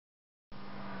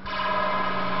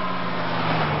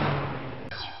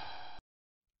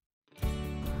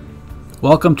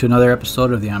Welcome to another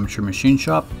episode of the Amateur Machine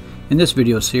Shop. In this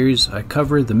video series, I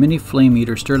cover the Mini Flame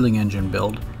Eater Stirling engine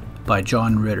build by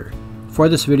John Ritter. For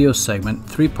this video segment,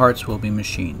 3 parts will be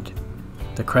machined: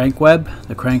 the crankweb,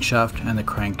 the crankshaft, and the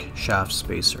crankshaft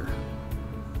spacer.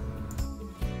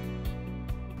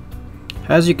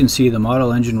 As you can see, the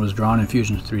model engine was drawn in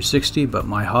Fusion 360, but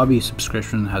my hobby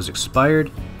subscription has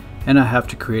expired and I have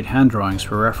to create hand drawings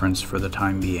for reference for the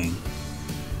time being.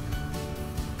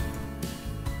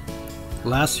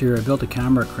 Last year I built a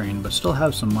camera crane but still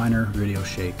have some minor video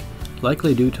shake,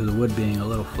 likely due to the wood being a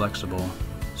little flexible.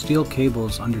 Steel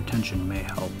cables under tension may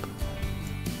help.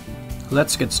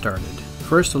 Let's get started.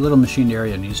 First, a little machined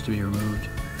area needs to be removed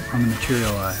on the material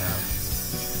I have.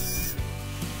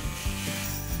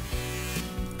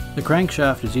 The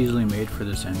crankshaft is easily made for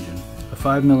this engine. A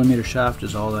 5mm shaft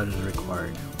is all that is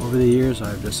required. Over the years I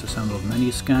have disassembled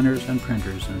many scanners and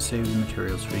printers and saved the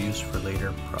materials for use for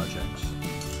later projects.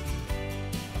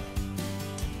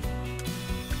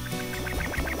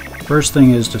 First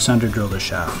thing is to center drill the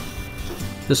shaft.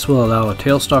 This will allow a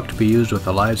tailstock to be used with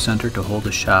a live center to hold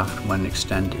the shaft when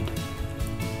extended.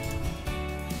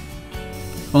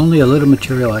 Only a little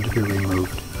material had to be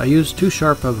removed. I used too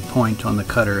sharp of a point on the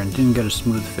cutter and didn't get a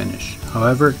smooth finish.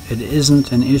 However, it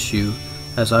isn't an issue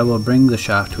as I will bring the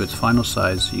shaft to its final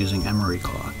size using emery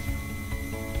cloth.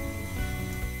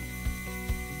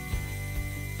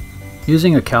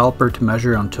 Using a caliper to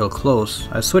measure until close,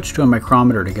 I switched to a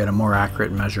micrometer to get a more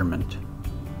accurate measurement.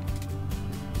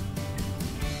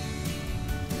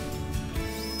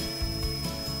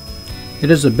 It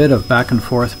is a bit of back and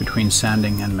forth between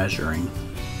sanding and measuring.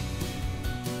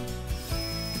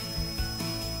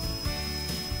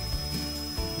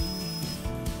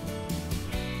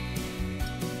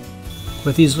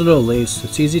 With these little lathes,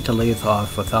 it's easy to lathe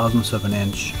off a thousandth of an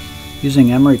inch.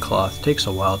 Using emery cloth takes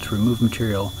a while to remove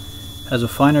material, as a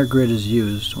finer grit is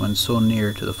used when so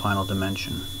near to the final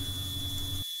dimension.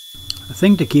 A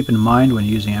thing to keep in mind when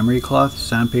using emery cloth,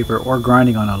 sandpaper, or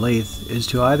grinding on a lathe is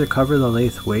to either cover the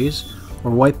lathe ways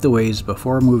or wipe the ways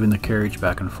before moving the carriage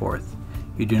back and forth.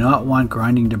 You do not want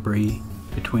grinding debris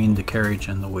between the carriage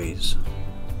and the ways.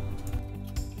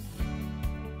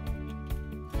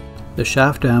 The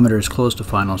shaft diameter is close to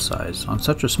final size. On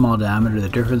such a small diameter, the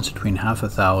difference between half a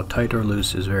thou, tight or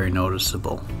loose, is very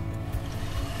noticeable.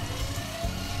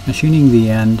 Machining the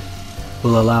end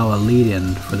will allow a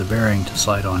lead-in for the bearing to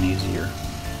slide on easier.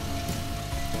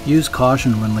 Use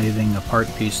caution when lathing a part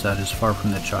piece that is far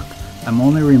from the chuck. I'm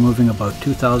only removing about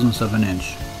 2/1000ths of an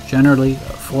inch. Generally,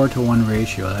 a 4:1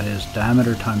 ratio, that is,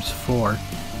 diameter times 4,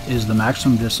 is the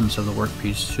maximum distance of the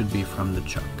workpiece should be from the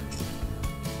chuck.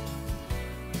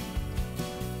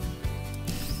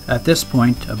 At this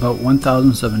point, about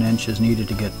 1/1000th of an inch is needed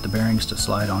to get the bearings to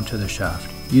slide onto the shaft,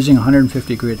 using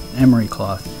 150 grit emery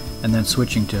cloth and then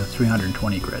switching to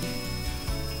 320 grit.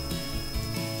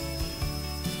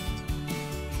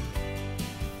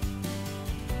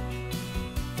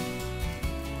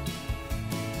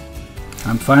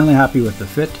 I'm finally happy with the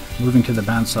fit, moving to the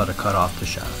bandsaw to cut off the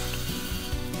shaft.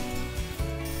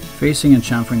 Facing and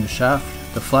chamfering the shaft,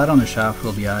 the flat on the shaft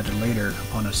will be added later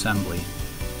upon assembly.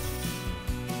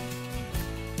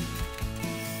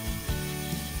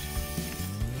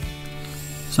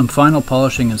 Some final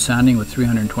polishing and sanding with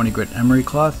 320 grit emery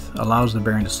cloth allows the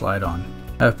bearing to slide on.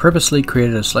 I have purposely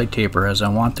created a slight taper as I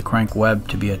want the crank web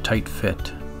to be a tight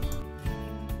fit.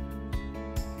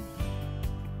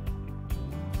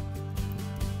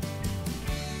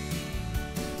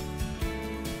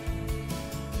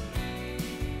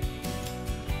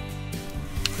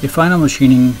 A final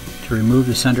machining to remove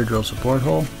the center drill support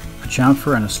hole, a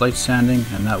chamfer and a slight sanding,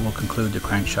 and that will conclude the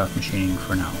crankshaft machining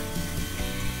for now.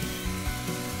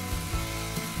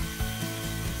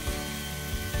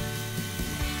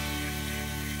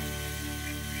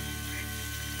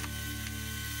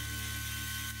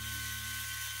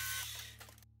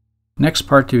 Next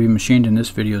part to be machined in this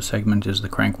video segment is the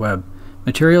crankweb.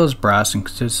 Material is brass and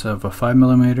consists of a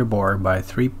 5mm bore by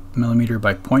 3mm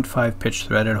by 0.5 pitch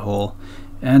threaded hole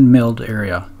and milled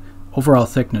area. Overall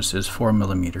thickness is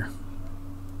 4mm.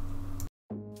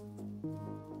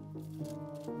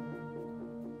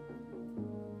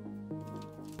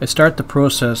 I start the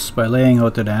process by laying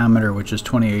out the diameter, which is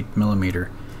 28mm.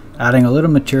 Adding a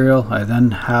little material, I then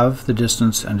halve the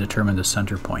distance and determine the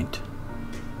center point.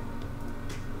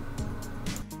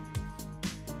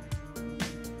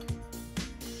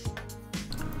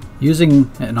 Using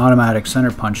an automatic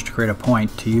center punch to create a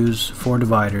point, to use 4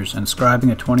 dividers and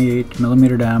scribing a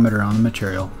 28mm diameter on the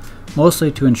material,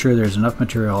 mostly to ensure there's enough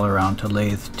material all around to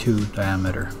lathe 2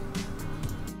 diameter.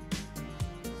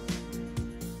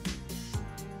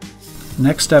 The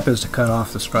next step is to cut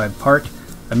off the scribed part.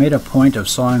 I made a point of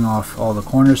sawing off all the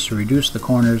corners to reduce the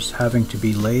corners having to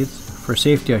be lathed. For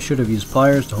safety, I should have used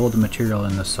pliers to hold the material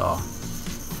in the saw.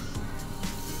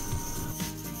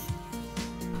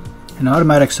 An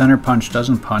automatic center punch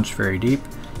doesn't punch very deep,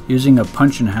 using a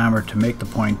punch and hammer to make the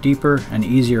point deeper and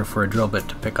easier for a drill bit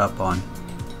to pick up on.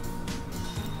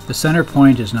 The center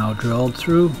point is now drilled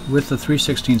through with the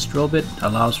 3/16 drill bit,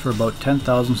 allows for about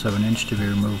 10/1000ths of an inch to be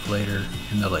removed later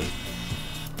in the lathe.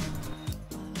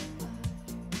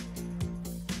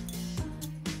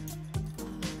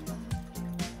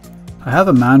 I have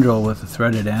a mandrel with a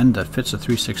threaded end that fits a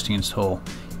 3/16 hole.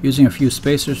 Using a few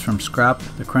spacers from scrap,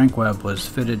 the crankweb was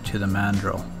fitted to the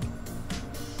mandrel.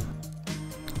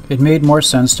 It made more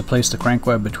sense to place the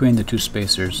crankweb between the two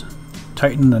spacers.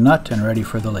 Tighten the nut and ready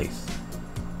for the lathe.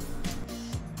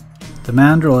 The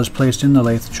mandrel is placed in the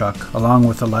lathe chuck along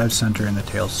with the live center in the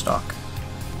tailstock.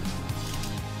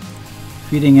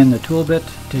 Feeding in the tool bit,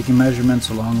 taking measurements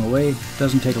along the way,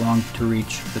 doesn't take long to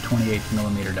reach the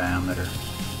 28mm diameter.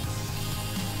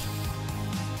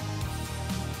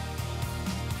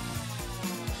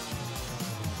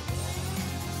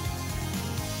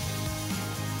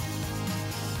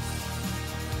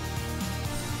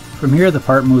 From here the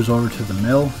part moves over to the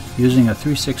mill, using a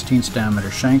 3/16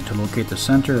 diameter shank to locate the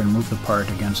center and move the part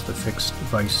against the fixed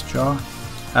vise jaw.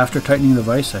 After tightening the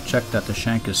vise, I check that the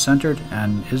shank is centered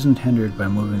and isn't hindered by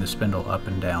moving the spindle up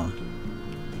and down.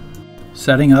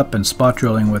 Setting up and spot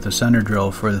drilling with a center drill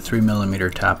for the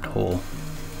 3mm tapped hole.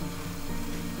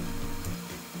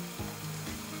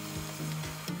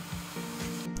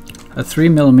 A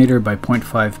 3mm by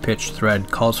 0.5 pitch thread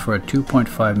calls for a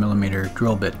 2.5mm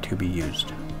drill bit to be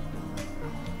used.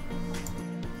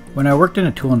 When I worked in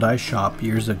a tool and die shop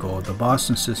years ago, the boss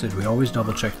insisted we always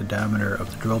double check the diameter of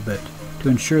the drill bit to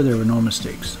ensure there were no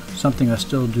mistakes, something I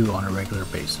still do on a regular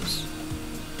basis.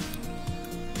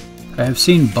 I have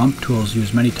seen bump tools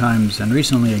used many times and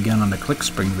recently again on the click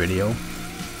spring video.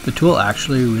 The tool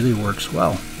actually really works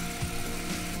well.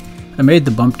 I made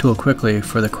the bump tool quickly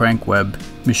for the crankweb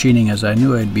machining as I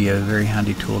knew it'd be a very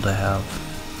handy tool to have.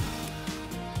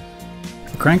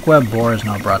 The crankweb bore is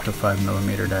now brought to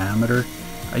 5mm diameter.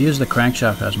 I use the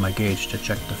crankshaft as my gauge to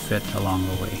check the fit along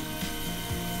the way.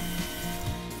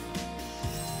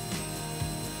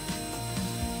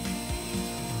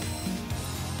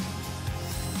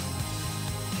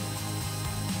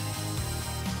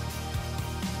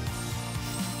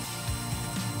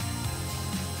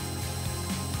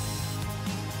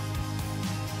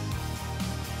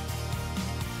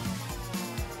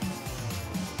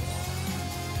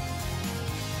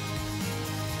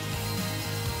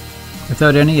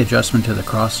 Without any adjustment to the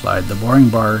cross slide, the boring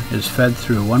bar is fed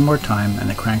through one more time and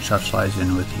the crankshaft slides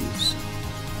in with ease.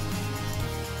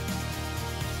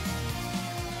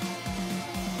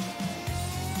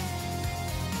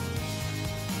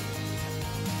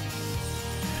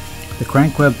 The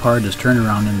crankweb part is turned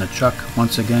around in the chuck,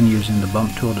 once again using the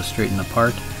bump tool to straighten the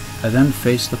part. I then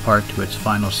face the part to its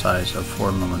final size of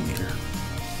 4mm.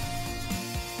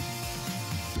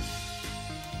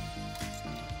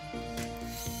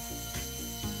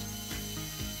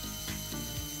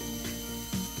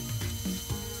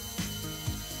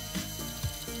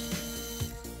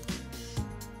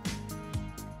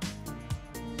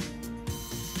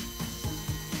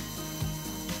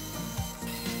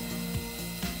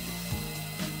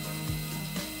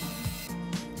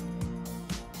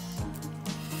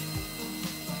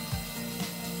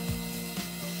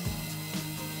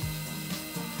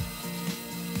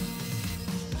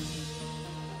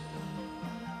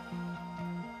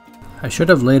 I should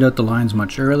have laid out the lines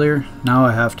much earlier. Now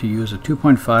I have to use a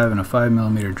 2.5 and a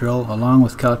 5mm drill along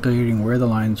with calculating where the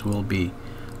lines will be.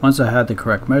 Once I had the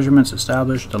correct measurements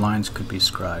established, the lines could be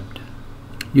scribed.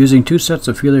 Using two sets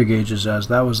of feeler gauges as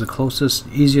that was the closest,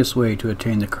 easiest way to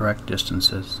attain the correct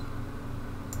distances.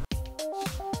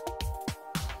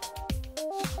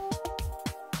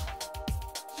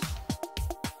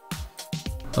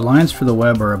 The lines for the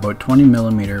web are about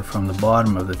 20mm from the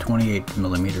bottom of the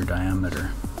 28mm diameter.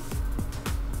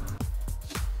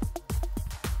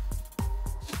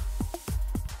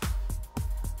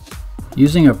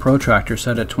 Using a protractor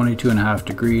set at 22.5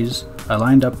 degrees, I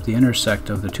lined up the intersect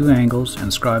of the two angles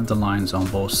and scribed the lines on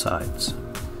both sides.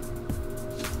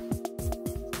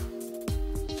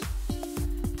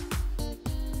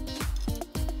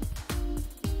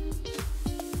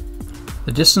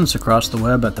 The distance across the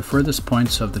web at the furthest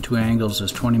points of the two angles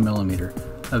is 20mm.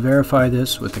 I verify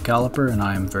this with the caliper and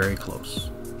I am very close.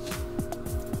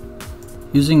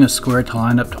 Using a square to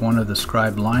line up to one of the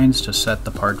scribed lines to set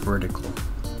the part vertical.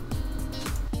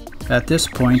 At this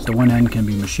point, the one end can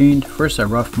be machined. First I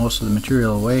roughed most of the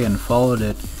material away and followed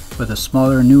it with a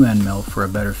smaller new end mill for a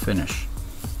better finish,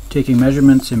 taking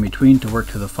measurements in between to work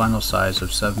to the final size of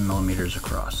 7mm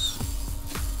across.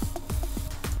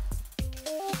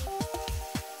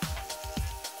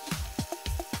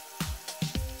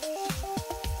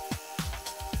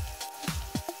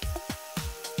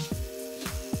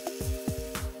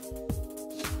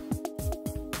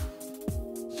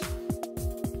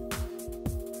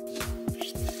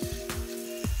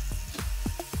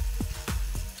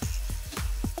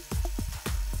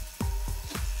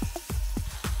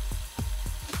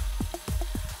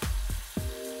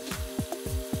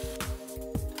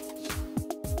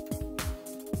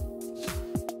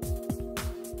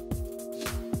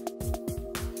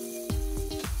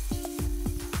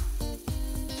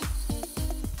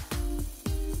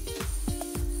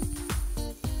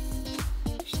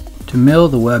 To mill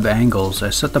the web angles,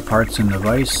 I set the parts in the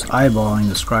vise, eyeballing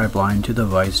the scribe line to the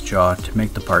vise jaw to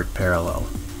make the part parallel.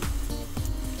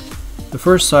 The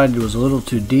first side was a little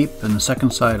too deep and the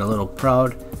second side a little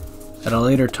proud. At a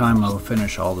later time I will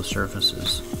finish all the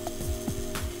surfaces.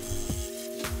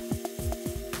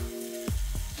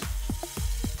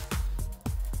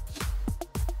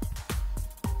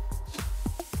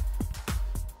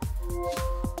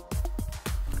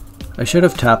 I should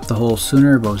have tapped the hole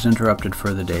sooner but was interrupted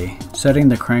for the day. Setting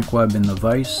the crank web in the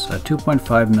vise, a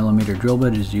 2.5mm drill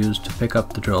bit is used to pick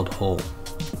up the drilled hole.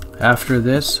 After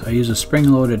this, I use a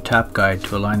spring-loaded tap guide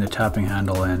to align the tapping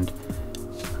handle end.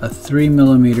 A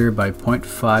 3mm by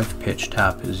 0.5 pitch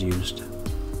tap is used.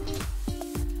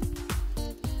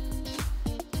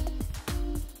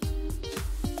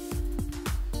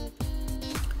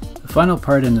 The final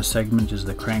part in the segment is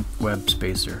the crank web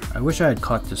spacer. I wish I had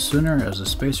caught this sooner, as the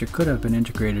spacer could have been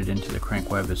integrated into the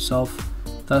crank web itself,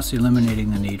 thus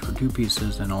eliminating the need for two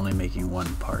pieces and only making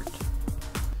one part.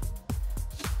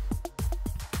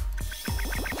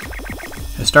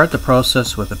 I start the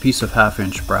process with a piece of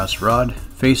 1/2" brass rod,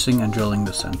 facing and drilling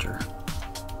the center.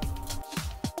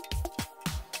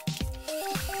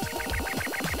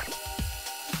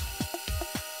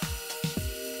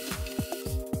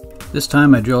 This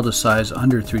time I drilled a size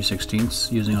under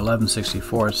 3/16 using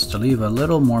 11/64 to leave a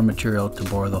little more material to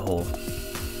bore the hole.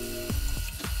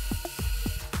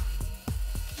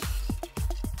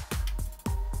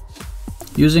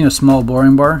 Using a small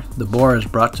boring bar, the bore is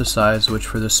brought to size, which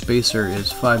for the spacer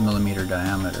is 5mm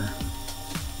diameter.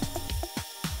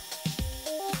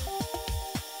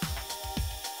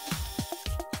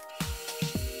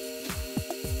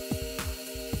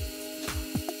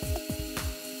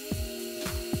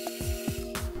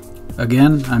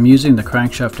 Again, I'm using the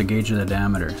crankshaft to gauge the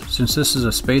diameter. Since this is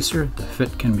a spacer, the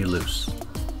fit can be loose.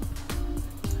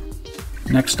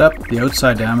 Next up, the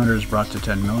outside diameter is brought to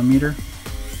 10mm.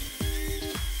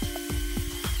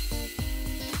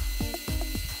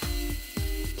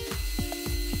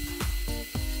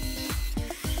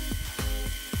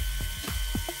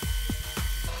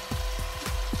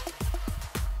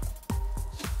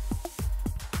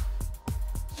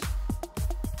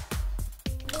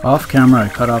 Off camera I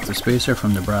cut off the spacer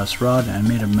from the brass rod and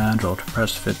made a mandrel to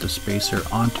press fit the spacer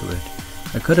onto it.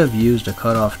 I could have used a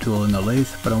cut-off tool in the lathe,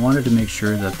 but I wanted to make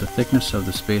sure that the thickness of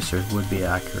the spacer would be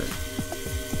accurate.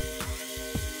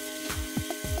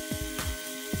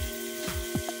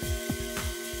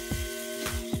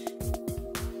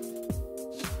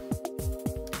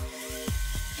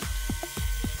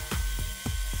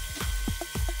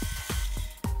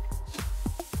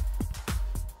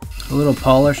 A little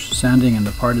polish, sanding, and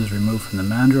the part is removed from the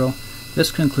mandrel. This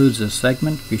concludes this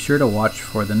segment. Be sure to watch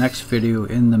for the next video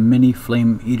in the Mini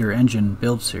Flame Eater engine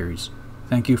build series.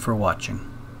 Thank you for watching.